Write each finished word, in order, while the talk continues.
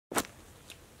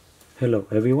Hello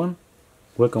everyone,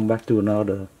 welcome back to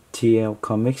another TL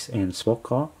Comics and Sport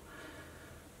Card.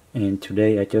 And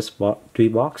today I just bought 3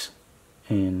 boxes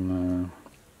and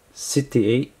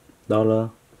 $68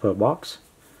 per box.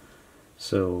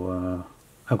 So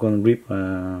I'm gonna rip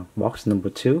box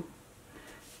number 2,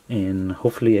 and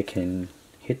hopefully I can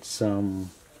hit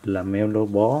some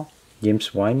LaMelo Ball,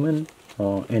 James Wiseman,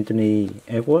 or Anthony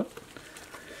Edwards.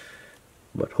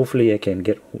 But hopefully I can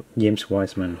get James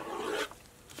Wiseman.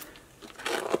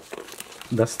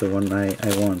 That's the one I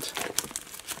want.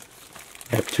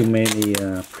 I have too many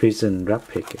Prizm draft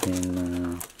pick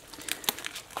and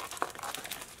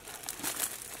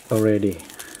already.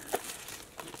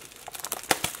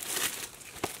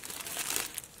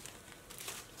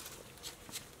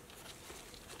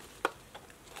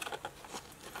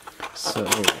 So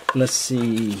let's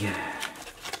see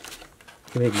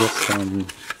if I get some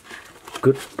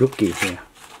good rookie here.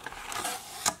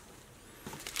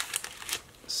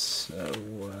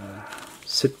 So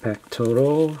sit pack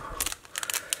total.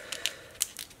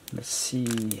 Let's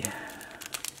see.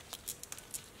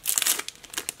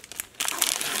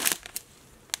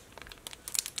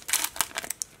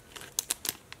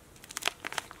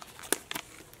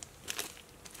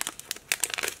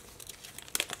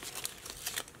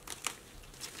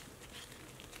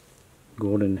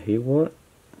 Gordon Hayward,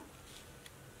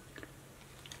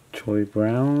 Troy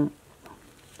Brown,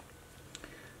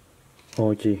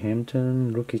 O.J.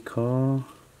 Hampton, rookie card,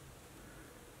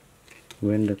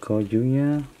 Wendell Cole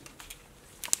Jr.,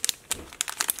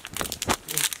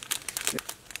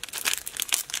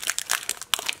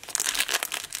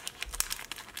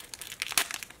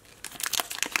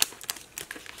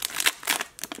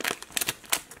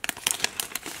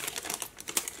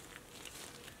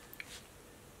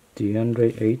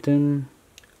 DeAndre Ayton,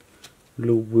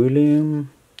 Lou Williams,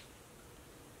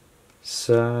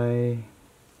 Cy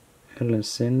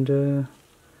Alexander,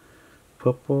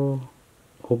 purple,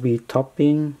 Obi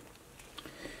Toppin,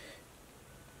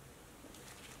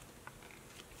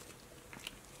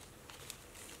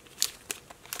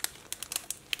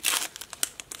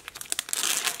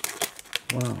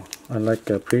 wow, I like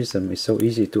Prizm. It's so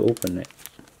easy to open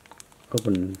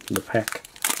the pack.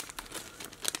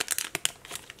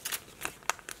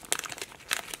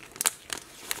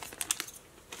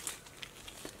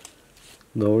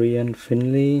 Dorian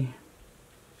Finley,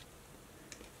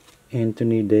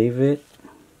 Anthony Davis,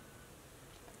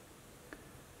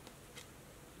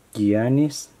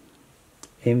 Giannis,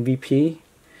 MVP,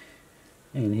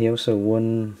 and he also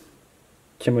won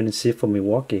championship for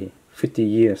Milwaukee, 50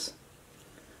 years.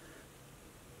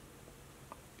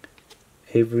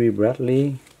 Avery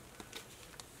Bradley,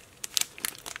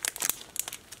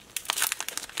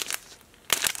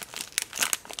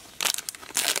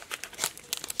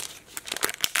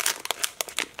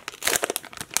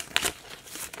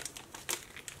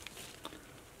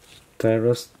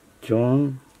 Tyrus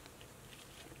John,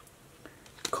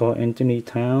 Carl Anthony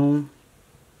Town,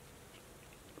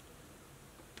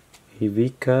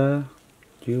 Ivica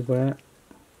Zubac,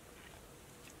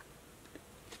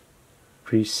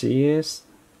 Precious,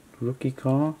 rookie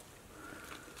card,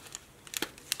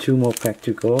 2 more pack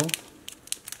to go.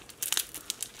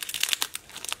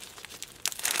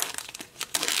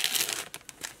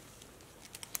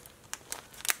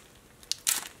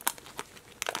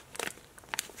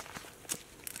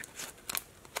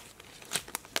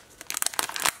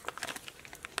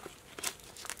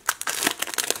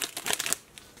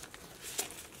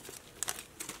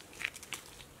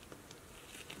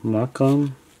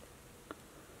 Malcolm,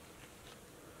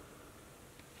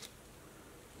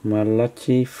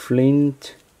 Malachi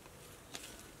Flint,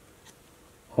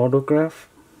 autograph,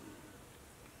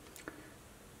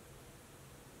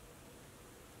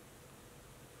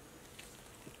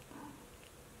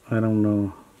 I don't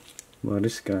know about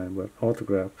this guy, but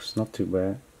autograph is not too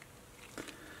bad.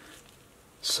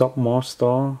 Sophomore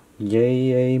star,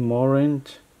 J.A.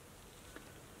 Morant,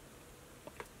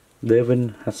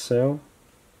 Devin Hassel,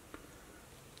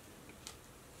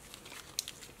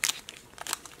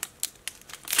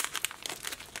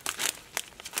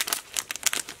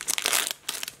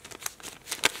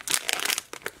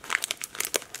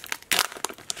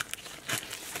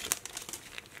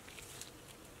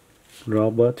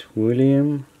 Robert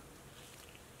Williams,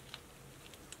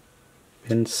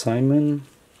 Ben Simon,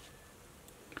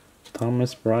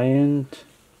 Thomas Bryant,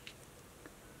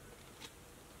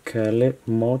 Caleb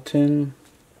Morton,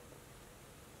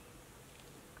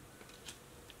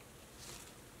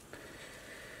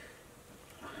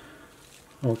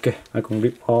 okay, I can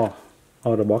rip all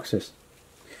the boxes.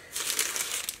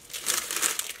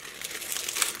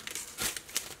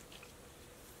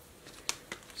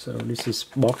 So this is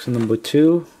box number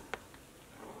 2.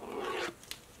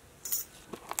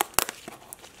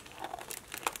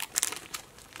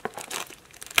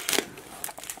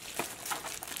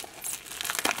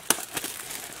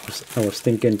 I was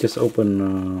thinking just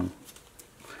open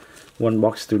one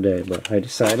box today, but I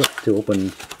decided to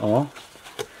open all.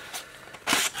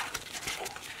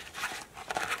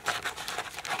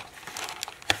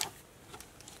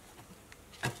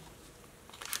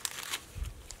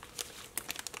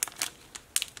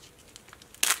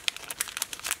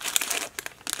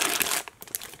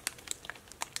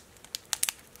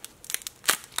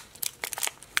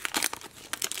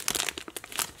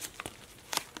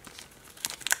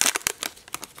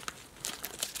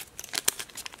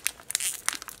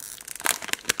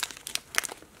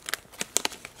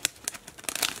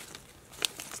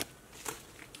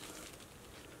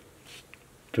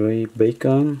 Dre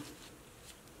Bacon,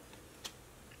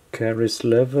 Caris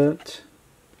Levert,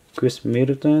 Chris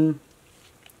Middleton,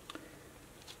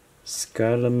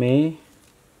 Skylar May,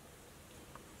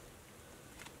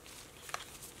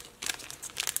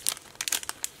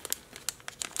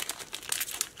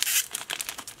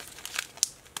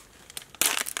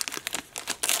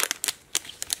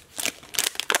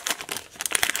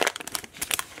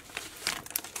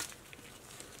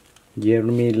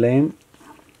 Jeremy Lamb,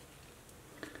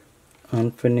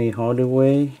 Anthony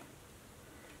Hardaway,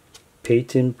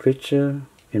 Peyton Pritchard,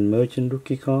 Emerging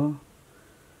Rookie Card,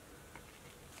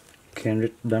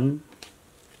 Kendrick Dunn,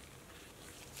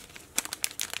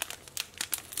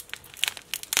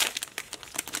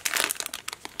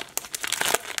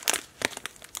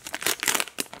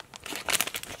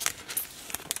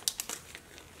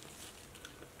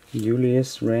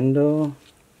 Julius Randle,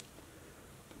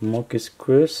 Marcus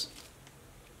Chris,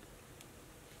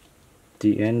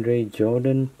 DeAndre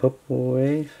Jordan, Purple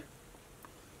Wave,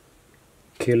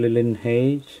 Killian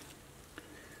Hayes,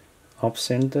 off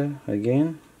center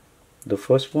again. The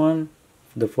first one,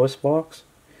 the first box,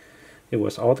 it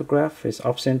was autograph. It's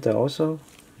off center also.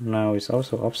 Now it's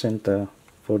also off center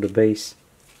for the base.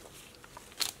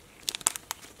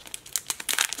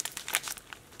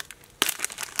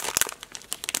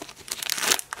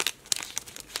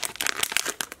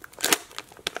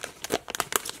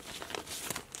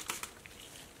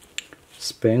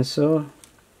 Spencer,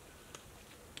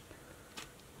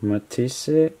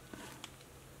 Matisse,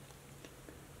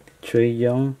 Trey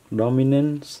Young,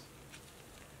 Dominance,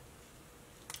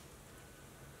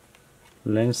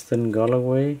 Langston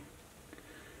Galloway.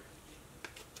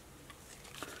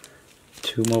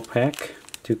 2 more pack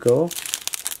to go.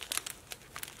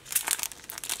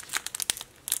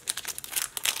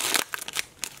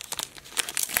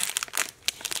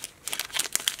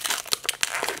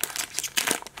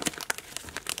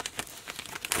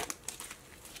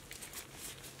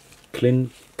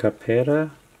 Clint Capela,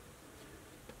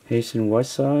 Hazen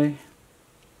Whiteside,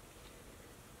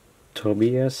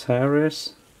 Tobias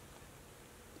Harris,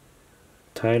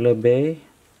 Tyler Bay.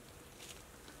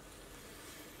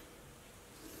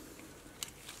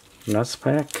 Last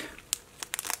pack.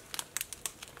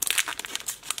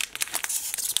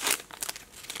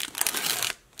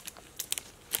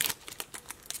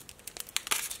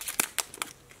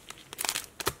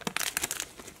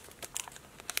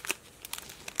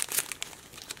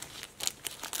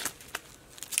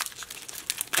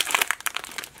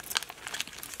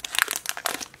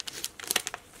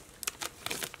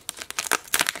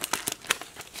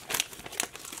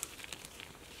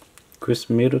 Chris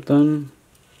Middleton.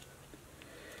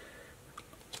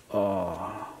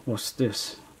 What's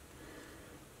this?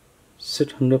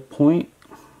 600 point.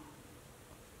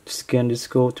 Scan this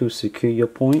code to secure your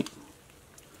point.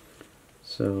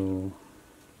 So,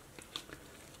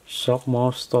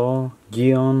 sophomore star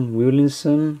Gion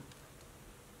Williamson,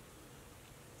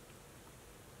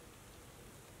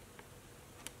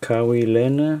 Kawhi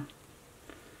Leonard,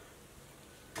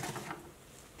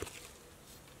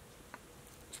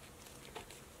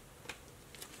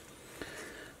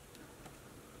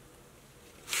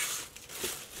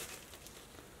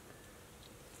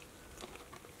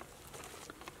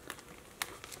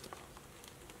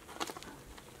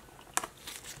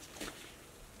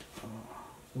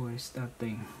 where is that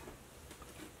thing?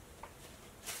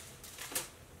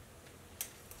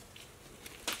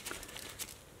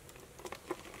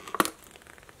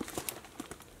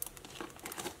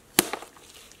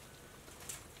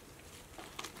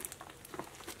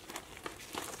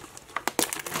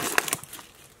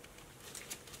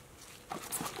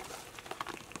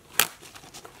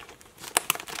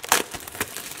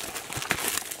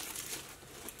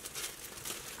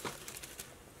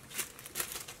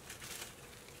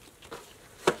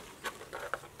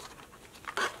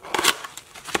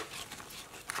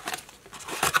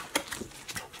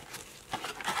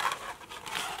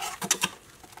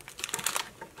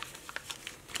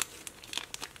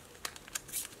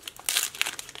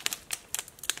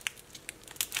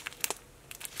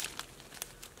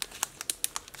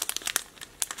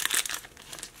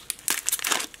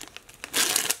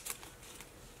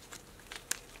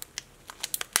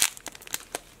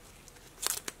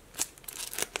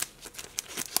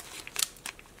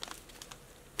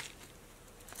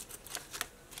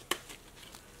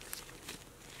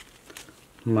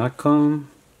 Malcolm,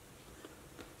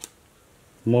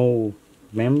 Mo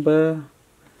Member,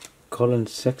 Colin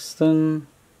Sexton,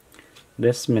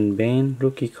 Desmond Bain,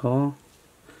 rookie call,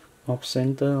 off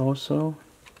center also.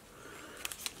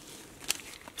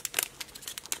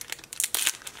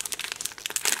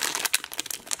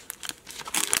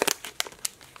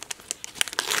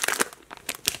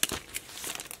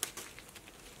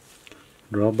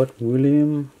 Robert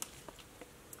Williams,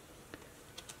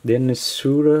 Dennis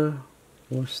Schroeder,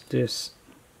 what's this?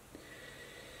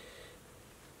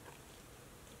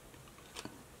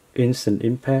 Instant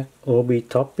Impact, Obi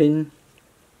Toppin,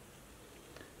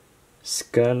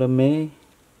 Skylar May,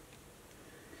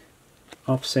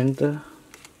 off center.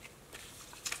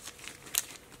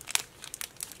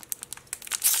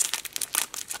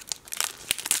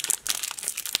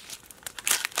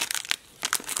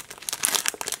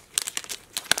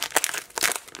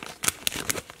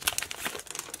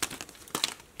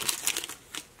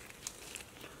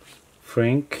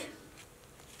 Frank,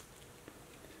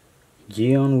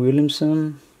 Zion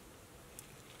Williamson,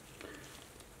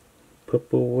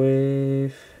 Purple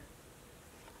Wave,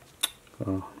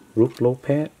 Brook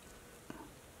Lopez,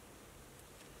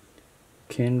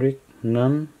 Kendrick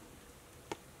Nunn,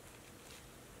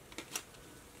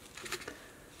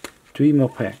 3 more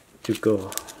pack to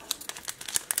go.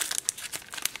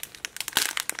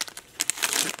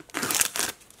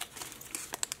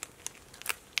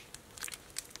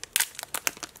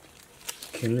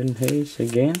 Killian Hayes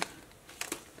again,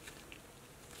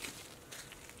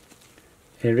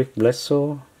 Eric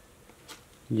Bledsoe,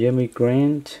 Jimmy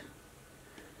Grant,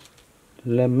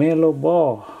 LaMelo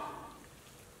Ball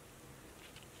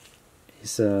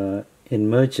is a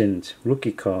emergent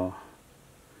rookie card.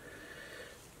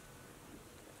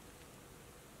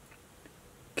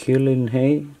 Killian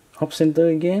Hayes, off center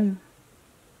again.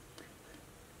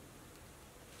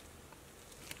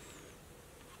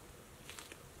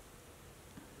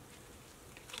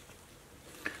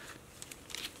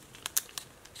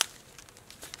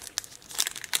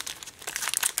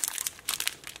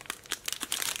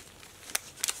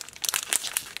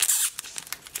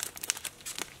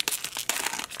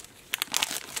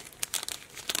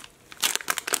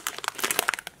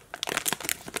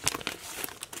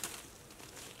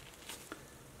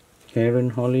 Aaron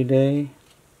Holiday,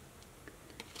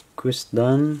 Chris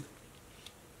Dunn,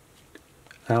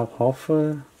 Al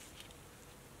Horford,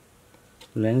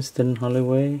 Langston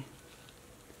Holloway.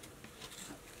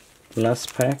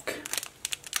 Last pack.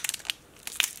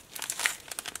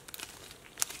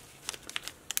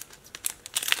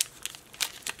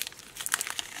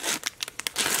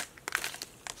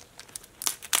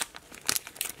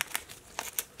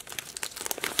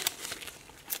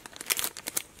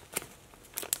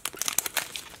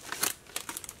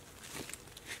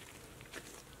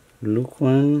 Luke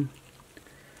one.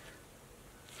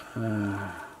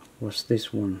 What's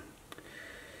this one?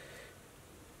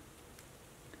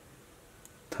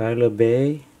 Tyler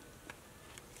Bay,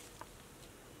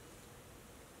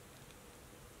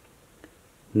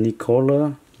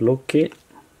 Nikola Jokic.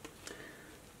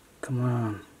 Come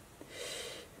on.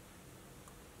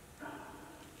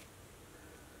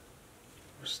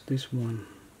 What's this one?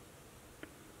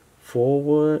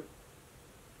 Forward.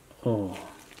 Oh.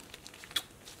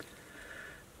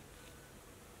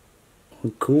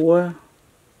 Kua.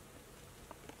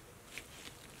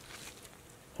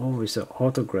 Oh, it's an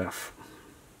autograph.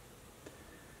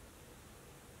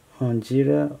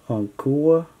 Onjira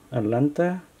Kua,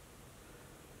 Atlanta.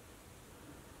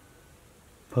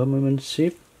 Permanent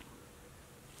ship.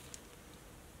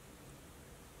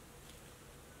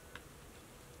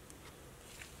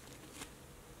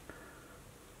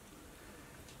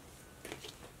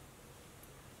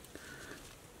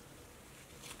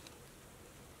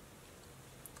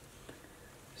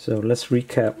 So let's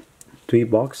recap 3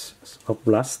 boxes of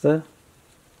blaster.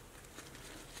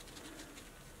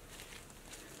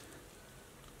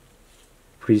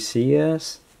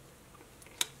 Precious,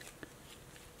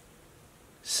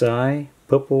 Psy,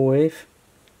 Purple Wave,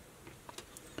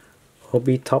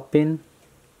 Obi Toppin,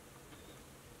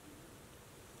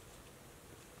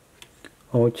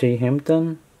 O.J.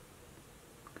 Hampton,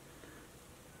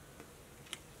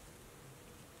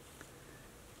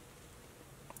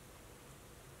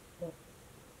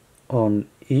 on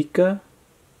Ika,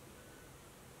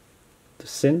 the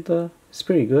center is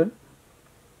pretty good.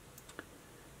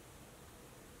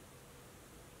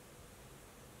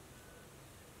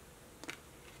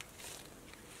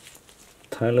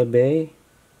 Tyler Bay,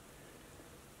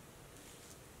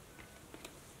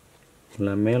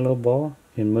 LaMelo Ball,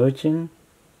 emerging.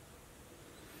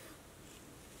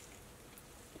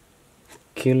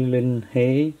 Killian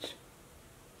Hayes,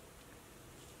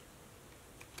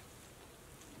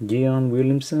 Zion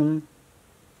Williamson,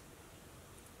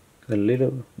 a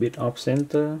little bit off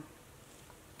center,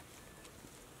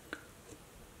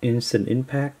 Instant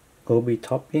Impact, Obi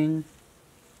Topping,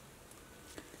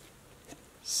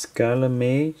 Skylar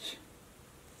Mage,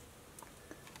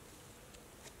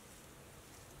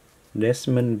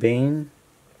 Desmond Bain,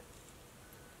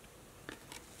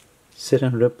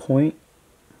 700 point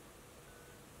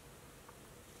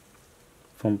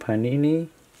from Panini,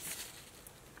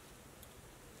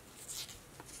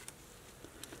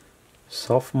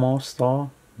 sophomore star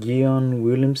Zion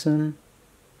Williamson,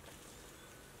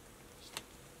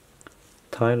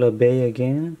 Tyler Bay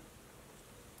again,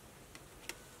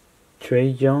 Trey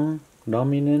Young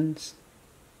dominance,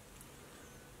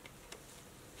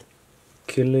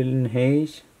 Killian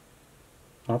Hayes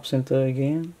off center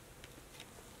again,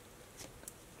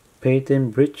 Peyton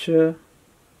Bridger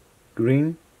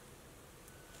green,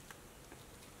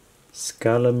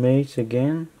 Skylar Mage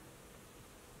again,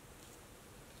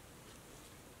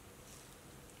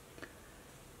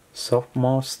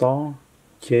 sophomore star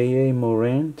J.A.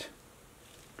 Morant,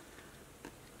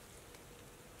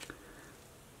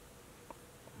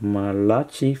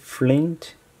 Malachi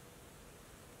Flint,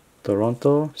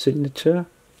 Toronto signature.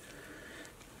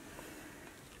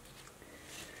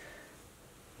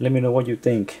 Let me know what you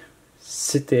think.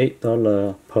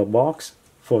 $68 per box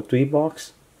for 3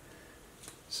 box,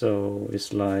 so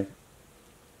it's like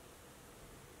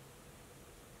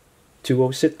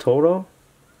 $206 total.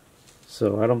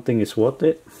 So I don't think it's worth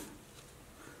it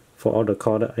for all the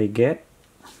cards that I get.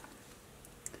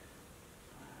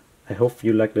 I hope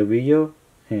you like the video,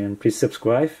 and please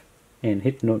subscribe and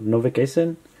hit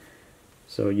notification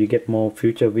so you get more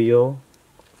future video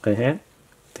ahead.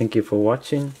 Thank you for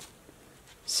watching.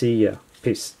 See ya.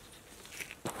 Peace.